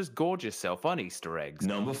 perhaps just gorge yourself on Easter eggs.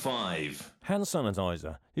 Number 5. Hand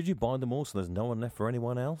sanitizer. Did you buy them all so there's no one left for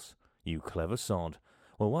anyone else? You clever sod.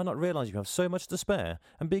 Well, why not realise you have so much to spare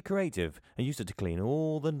and be creative and use it to clean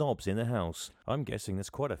all the knobs in the house? I'm guessing there's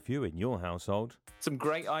quite a few in your household. Some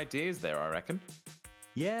great ideas there, I reckon.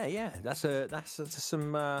 Yeah. That's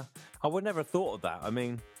some. I would never have thought of that. I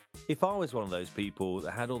mean, if I was one of those people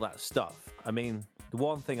that had all that stuff, I mean, the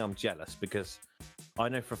one thing I'm jealous because I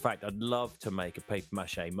know for a fact I'd love to make a paper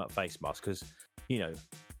mache face mask because,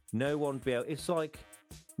 no one would be able. It's like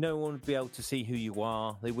no one would be able to see who you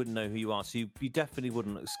are. They wouldn't know who you are, so you definitely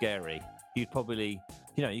wouldn't look scary. You'd probably,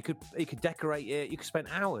 you could decorate it. You could spend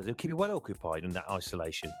hours. It'd keep you well occupied in that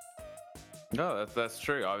isolation. No, that's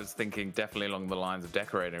true. I was thinking definitely along the lines of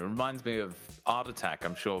decorating. It reminds me of Art Attack.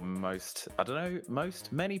 I'm sure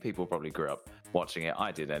many people probably grew up watching it.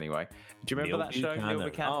 I did anyway. Do you remember that show, Neil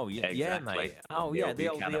Buchanan? Oh, yeah, exactly. mate. Oh, yeah, the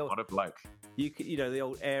old, what a bloke. The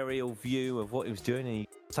old aerial view of what he was doing. And you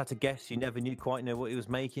had to guess. You never quite know what he was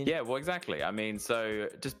making. Yeah, well, exactly. I mean, so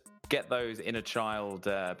just get those inner child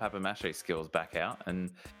papier-mâché skills back out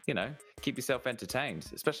and, keep yourself entertained,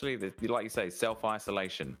 especially, like you say,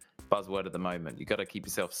 self-isolation. Buzzword at the moment. You got to keep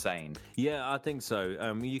yourself sane. Yeah, I think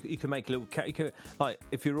so. You can make a little.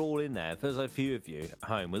 If you're all in there, if there's a few of you at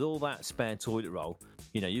home with all that spare toilet roll,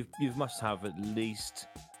 you must have at least.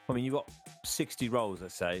 I mean, you've got 60 rolls,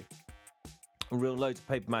 let's say. Real loads of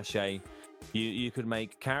paper mache. You could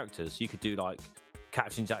make characters. You could do like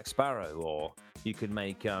Captain Jack Sparrow, or you could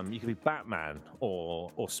make. You could be Batman or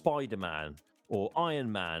Spider-Man or Iron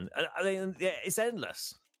Man. I mean, yeah, it's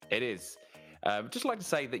endless. It is. Just like to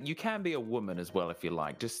say that you can be a woman as well if you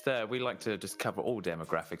like. Just we like to just cover all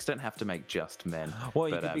demographics. Don't have to make just men. Well,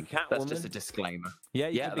 you could be Catwoman. That's just a disclaimer.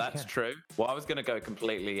 Yeah, that's true. Well, I was going to go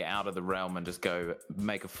completely out of the realm and just go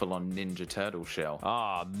make a full-on Ninja Turtle shell.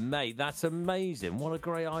 Ah, mate, that's amazing. What a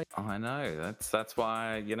great idea. I know. That's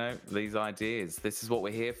why, these ideas. This is what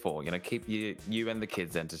we're here for. Keep you and the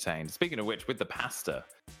kids entertained. Speaking of which, with the pasta,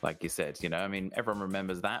 like you said, everyone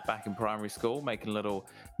remembers that back in primary school, making little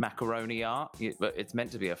macaroni art. It's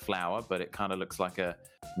meant to be a flower, but it kind of looks like a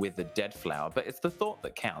dead flower. But it's the thought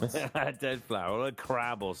that counts. A dead flower, or a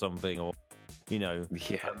crab, or something, or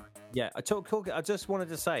Yeah. I just wanted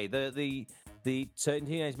to say the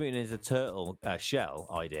Teenage Mutant Ninja Turtle shell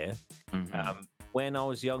idea. Mm-hmm. When I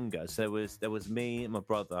was younger, so there was me and my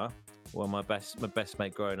brother, my best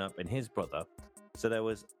mate growing up, and his brother. So there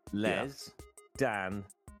was Les, Dan,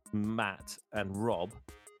 Matt, and Rob.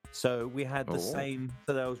 So we had the same.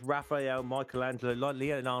 So there was Raphael, Michelangelo,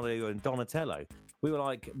 Leonardo, and Donatello. We were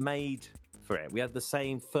like made for it. We had the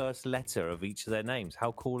same first letter of each of their names.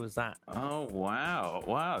 How cool is that? Oh wow!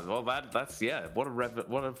 Well, that's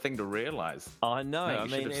what a thing to realize. I know. I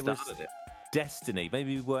mean, it was destiny.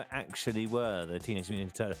 Maybe we were the Teenage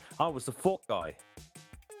Mutant Ninja Turtles. I was the fourth guy.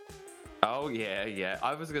 Oh yeah.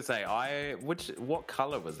 I was gonna say, what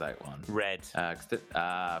color was that one? Red.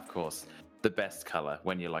 Of course. the best color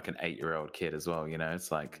when you're like an 8-year-old kid as well. You know,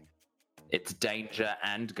 it's like it's danger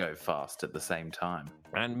and go fast at the same time.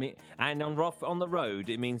 And on the road,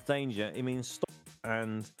 it means danger. It means stop,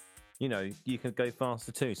 and you know you can go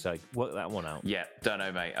faster too. So work that one out. Yeah, don't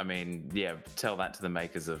know, mate. I mean, yeah, tell that to the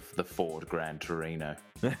makers of the Ford Gran Torino.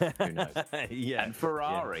 Who knows? Yeah, and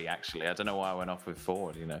Ferrari. Actually, I don't know why I went off with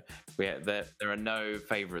Ford. You know, there are no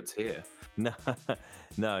favourites here. No,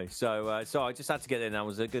 no. So I just had to get in. That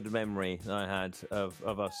was a good memory I had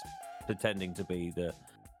of us pretending to be the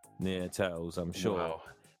turtles. I'm sure. Well,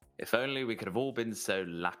 if only we could have all been so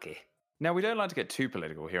lucky. Now, we don't like to get too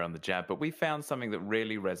political here on The Jab, but we found something that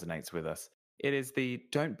really resonates with us. It is the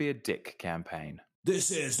Don't Be a Dick campaign.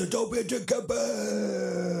 This is the Don't Be a Dick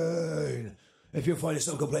campaign. If you find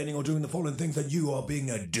yourself complaining or doing the following things, then you are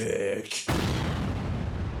being a dick.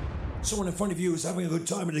 Someone in front of you is having a good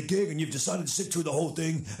time at a gig and you've decided to sit through the whole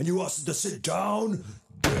thing and you ask them to sit down?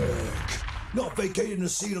 Dick. Not vacating a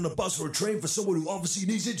seat on a bus or a train for someone who obviously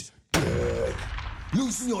needs it? Dick.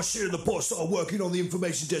 Losing your shit in the port, start working on the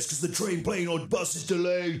information desk because the train, plane or bus is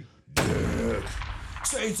delayed? Dick.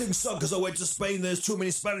 Saying things suck because I went to Spain, there's too many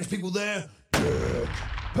Spanish people there? Dick.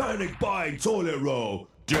 Panic buying toilet roll?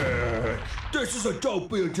 Dick. This is a Don't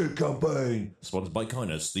Be a Dick campaign. Sponsored by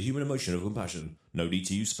kindness, the human emotion of compassion. No need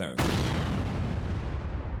to use swearing.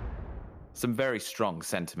 Some very strong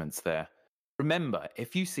sentiments there. Remember,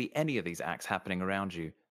 if you see any of these acts happening around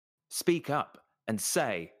you, speak up and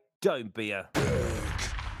say, don't be a... Good morning,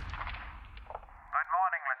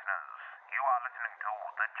 listeners. You are listening to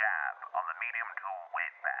The Jab on the Medium to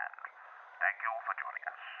Wave Band. Thank you for joining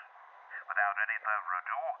us. Without any further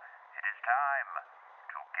ado, it is time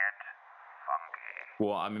to get funky.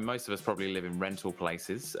 Well, I mean, most of us probably live in rental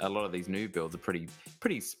places. A lot of these new builds are pretty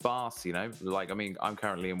sparse, you know? Like, I mean, I'm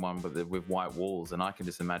currently in one with white walls, and I can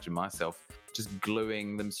just imagine myself just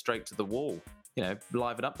gluing them straight to the wall. You know,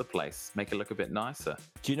 liven up the place, make it look a bit nicer.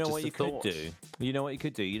 Do you know Just what a you thought. could do? You know what you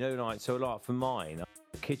could do? You know, like, so like for mine,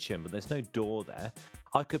 the kitchen, but there's no door there.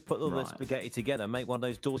 I could put all the spaghetti together, make one of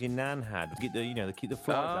those doors your nan had. Keep the, keep the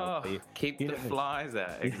flies out. Keep the flies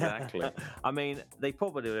out, exactly. I mean, they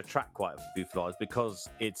probably would attract quite a few flies because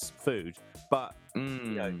it's food. But you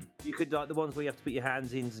know, you could like the ones where you have to put your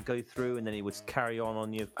hands in and go through, and then it would carry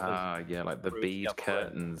on your. Yeah, like the bead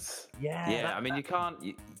curtains. Yeah. I mean, you can't.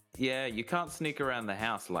 You can't sneak around the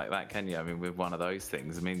house like that, can you? I mean, with one of those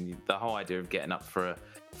things. I mean, the whole idea of getting up for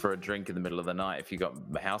a drink in the middle of the night if you got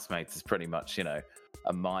housemates is pretty much, you know,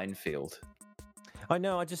 a minefield. I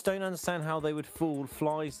know. I just don't understand how they would fool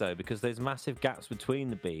flies though, because there's massive gaps between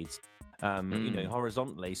the beads. You know,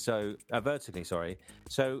 horizontally, so vertically. Sorry.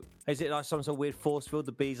 So is it like some sort of weird force field?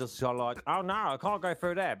 The bees are sort of like, oh no, I can't go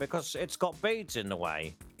through there because it's got beads in the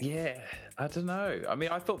way. Yeah, I don't know. I mean,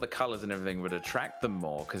 I thought the colours and everything would attract them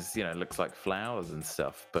more because, you know, it looks like flowers and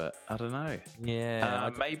stuff. But I don't know.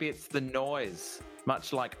 Yeah. Maybe it's the noise.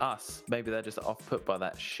 Much like us, maybe they're just off-put by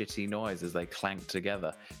that shitty noise as they clank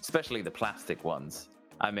together. Especially the plastic ones.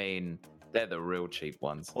 I mean, they're the real cheap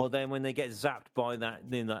ones. Or then when they get zapped by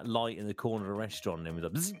that light in the corner of the restaurant,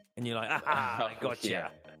 and, and you're like, I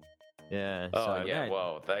gotcha. Yeah. Oh, yeah.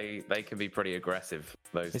 Well, they can be pretty aggressive,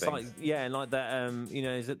 those it's things. Like that, you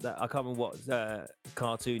know, is it that, I can't remember what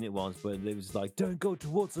cartoon it was, but it was like, don't go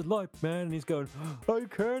towards the light, man. And he's going, I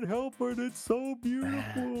can't help it. It's so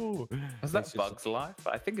beautiful. Was that Bug's Life?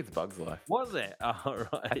 I think it's Bug's Life. Was it? Oh,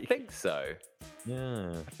 right. I think so.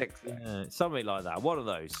 Yeah. I think so. Yeah. Something like that. One of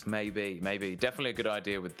those. Maybe. Definitely a good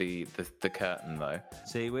idea with the curtain, though.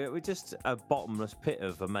 See, we're just a bottomless pit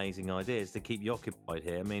of amazing ideas to keep you occupied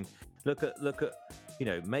here. I mean, look at you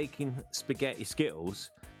know, making spaghetti Skittles.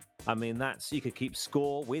 I mean, that's, you could keep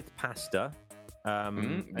score with pasta.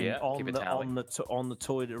 And on the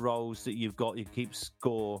toilet rolls that you've got, you keep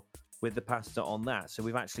score with the pasta on that. So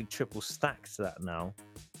we've actually triple stacked that now,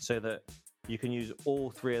 so that you can use all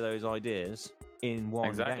three of those ideas in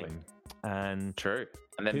one game. And true.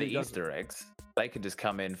 And then the Easter eggs, they could just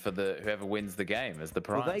come in for whoever wins the game as the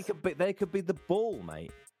prize. Well, they could be the ball,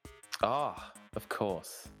 mate. Ah, of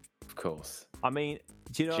course. I mean,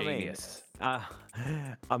 do you know Genius. what I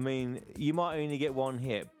mean? I mean, you might only get one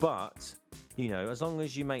hit, but, you know, as long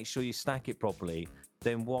as you make sure you stack it properly,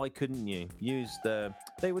 then why couldn't you use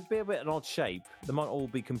they would be a bit an odd shape. They might all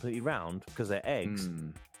be completely round because they're eggs,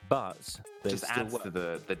 but they just adds to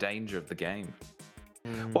the danger of the game.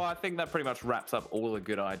 Well, I think that pretty much wraps up all the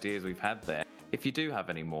good ideas we've had there. If you do have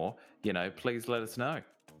any more, you know, please let us know.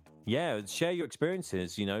 Yeah, share your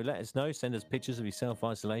experiences, you know, let us know, send us pictures of your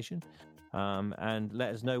self-isolation, and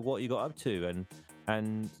let us know what you got up to,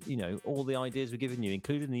 and you know, all the ideas we're giving you,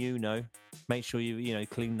 including the Uno. Make sure you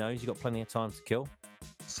clean those, you've got plenty of time to kill.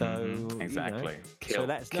 So exactly, so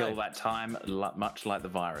let us kill know. that time, much like the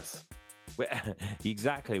virus.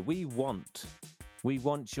 Exactly. We want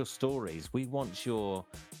your stories. We want your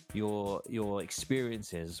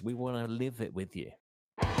experiences. We want to live it with you.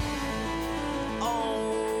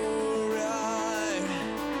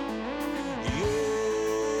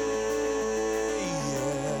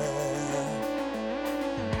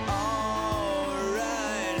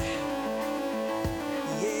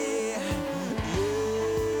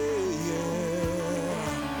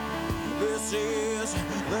 This is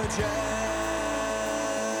the jam.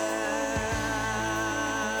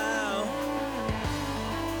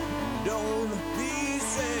 Don't be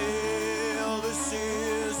sad. This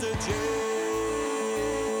is the jam.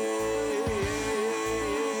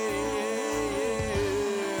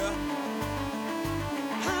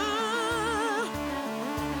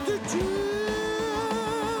 The jam.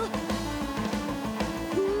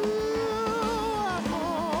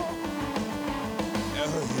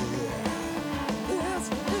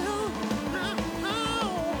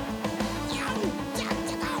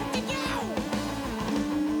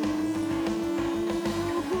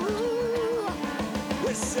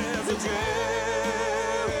 This is a jam.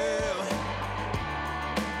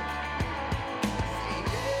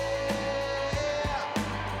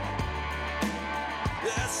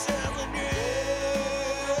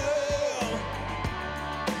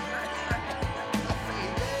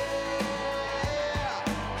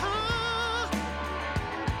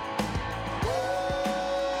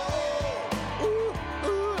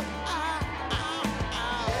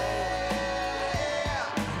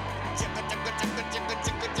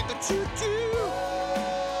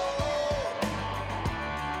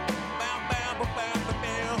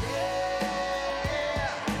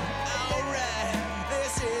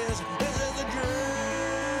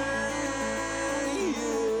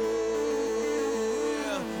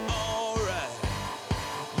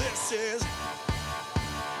 This is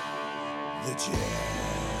a jam.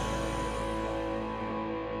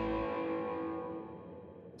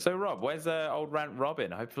 So, Rob, where's old Rant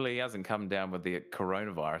Robin? Hopefully, he hasn't come down with the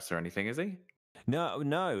coronavirus or anything, is he? No,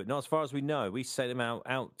 not as far as we know. We sent him out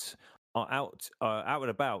and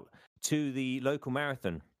about to the local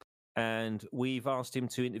marathon, and we've asked him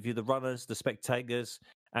to interview the runners, the spectators,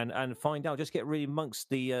 and find out, just get really amongst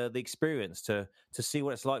the experience to see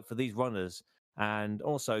what it's like for these runners, and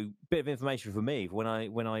also a bit of information for me when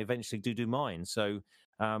I eventually do mine. So,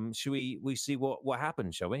 should we see what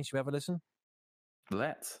happened? Shall we? Should we have a listen?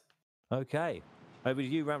 Let's. Okay, over to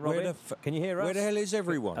you, Rant Robin. Can you hear us? Where the hell is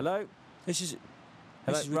everyone? Hello. This is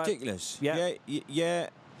Hello, ridiculous. Yeah. Yeah.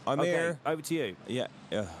 I'm Okay, here. over to you. Yeah.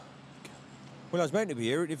 Well, I was meant to be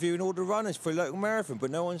here interviewing all the runners for a local marathon,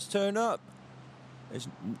 but no one's turned up.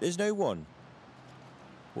 There's no one.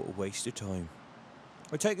 What a waste of time.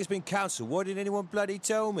 I take it's been cancelled. Why didn't anyone bloody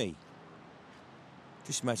tell me?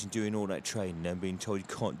 Just imagine doing all that training and being told you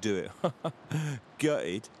can't do it.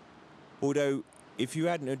 Gutted. Although, if you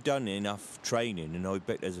hadn't have done enough training, and I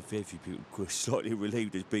bet there's a fair few people who are slightly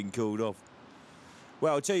relieved it's been called off.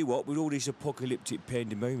 Well, I'll tell you what, with all this apocalyptic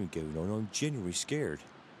pandemonium going on, I'm genuinely scared.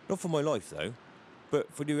 Not for my life, though,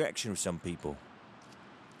 but for the reaction of some people.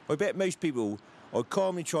 I bet most people are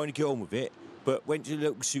calmly trying to get on with it, but went to the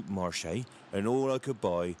local supermarché, and all I could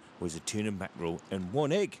buy was a tin of mackerel and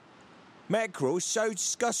one egg. Mackerel is so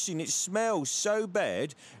disgusting, it smells so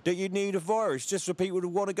bad that you'd need a virus just for people to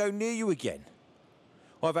want to go near you again.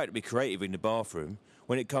 I've had to be creative in the bathroom.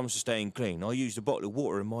 When it comes to staying clean, I used a bottle of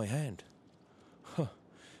water in my hand.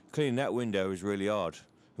 Cleaning that window is really hard,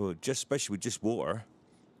 well, especially with just water.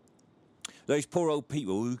 Those poor old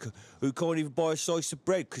people who can't even buy a slice of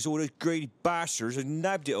bread because all those greedy bastards have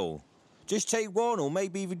nabbed it all. Just take one or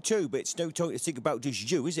maybe even two, but it's no time to think about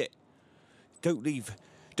just you, is it? Don't leave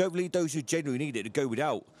those who genuinely need it to go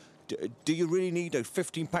without. Do you really need those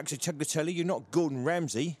 15 packs of Tagliatelle? You're not Gordon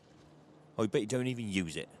Ramsay. I bet you don't even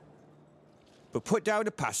use it. But put down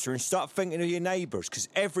the pasta and start thinking of your neighbours, because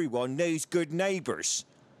everyone needs good neighbours.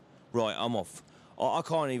 Right, I'm off. I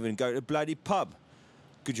can't even go to the bloody pub.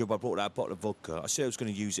 Good job I brought that bottle of vodka. I said I was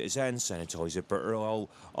going to use it as hand sanitizer, but I'll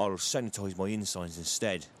sanitise my insides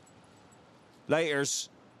instead. Laters.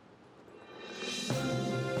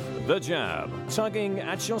 The Jab, tugging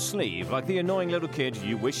at your sleeve like the annoying little kid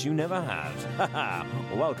you wish you never had.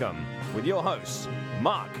 Welcome with your hosts,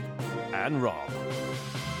 Mark and Rob.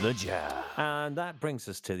 The Jab. And that brings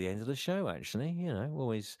us to the end of the show, actually. You know,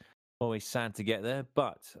 always sad to get there,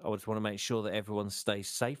 but I just want to make sure that everyone stays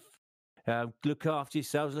safe. Look after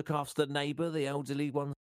yourselves, look after the neighbour, the elderly one on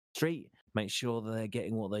the street. Make sure that they're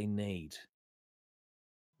getting what they need.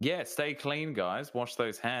 Yeah, stay clean, guys. Wash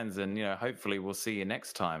those hands, and hopefully we'll see you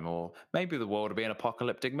next time. Or maybe the world will be an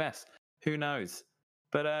apocalyptic mess. Who knows?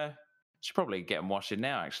 But should probably get them washing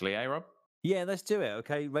now, actually, eh, Rob? Yeah, let's do it.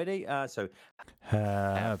 Okay, ready? So,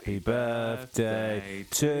 happy birthday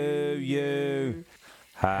to you.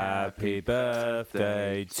 Happy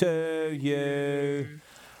birthday to you.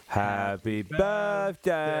 Happy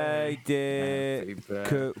birthday, dear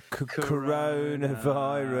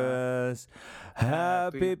coronavirus.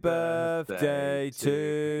 Happy birthday to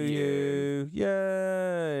you.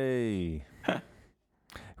 Yay.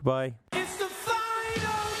 Goodbye. It's the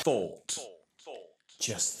final thought.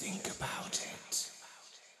 Just think about it.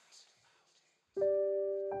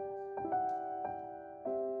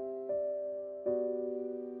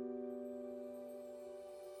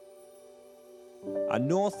 I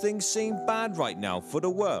know things seem bad right now for the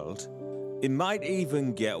world. It might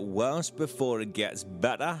even get worse before it gets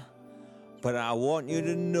better. But I want you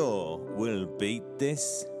to know we'll beat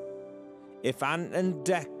this. If Ant and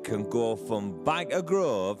Dec can go from Biker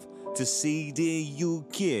Grove to CD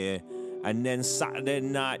UK and then Saturday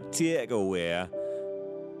Night Takeaway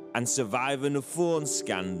and surviving a phone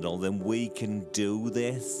scandal, then we can do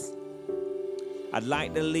this. I'd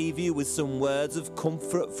like to leave you with some words of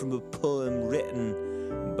comfort from a poem written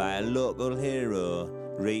by a local hero,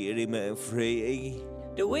 Rita McFree.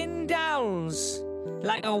 The wind howls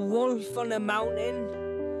like a wolf on a mountain,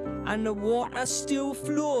 and the water still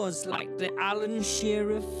flows like the Alan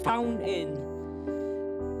Shearer fountain.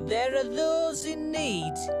 There are those in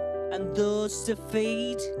need and those to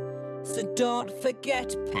feed, so don't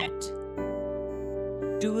forget, pet.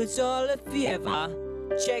 Do us all a favour,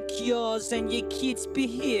 check yours and your kids'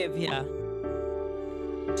 behaviour.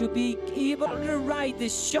 To be able to ride the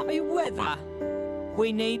shoddy weather,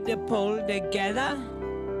 we need to pull together.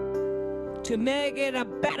 To make it a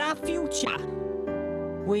better future,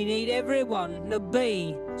 we need everyone to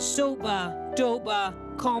be super duper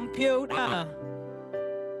computer.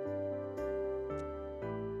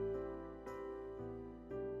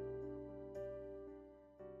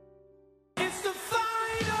 It's the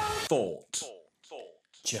final thought.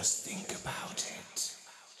 Just think about it.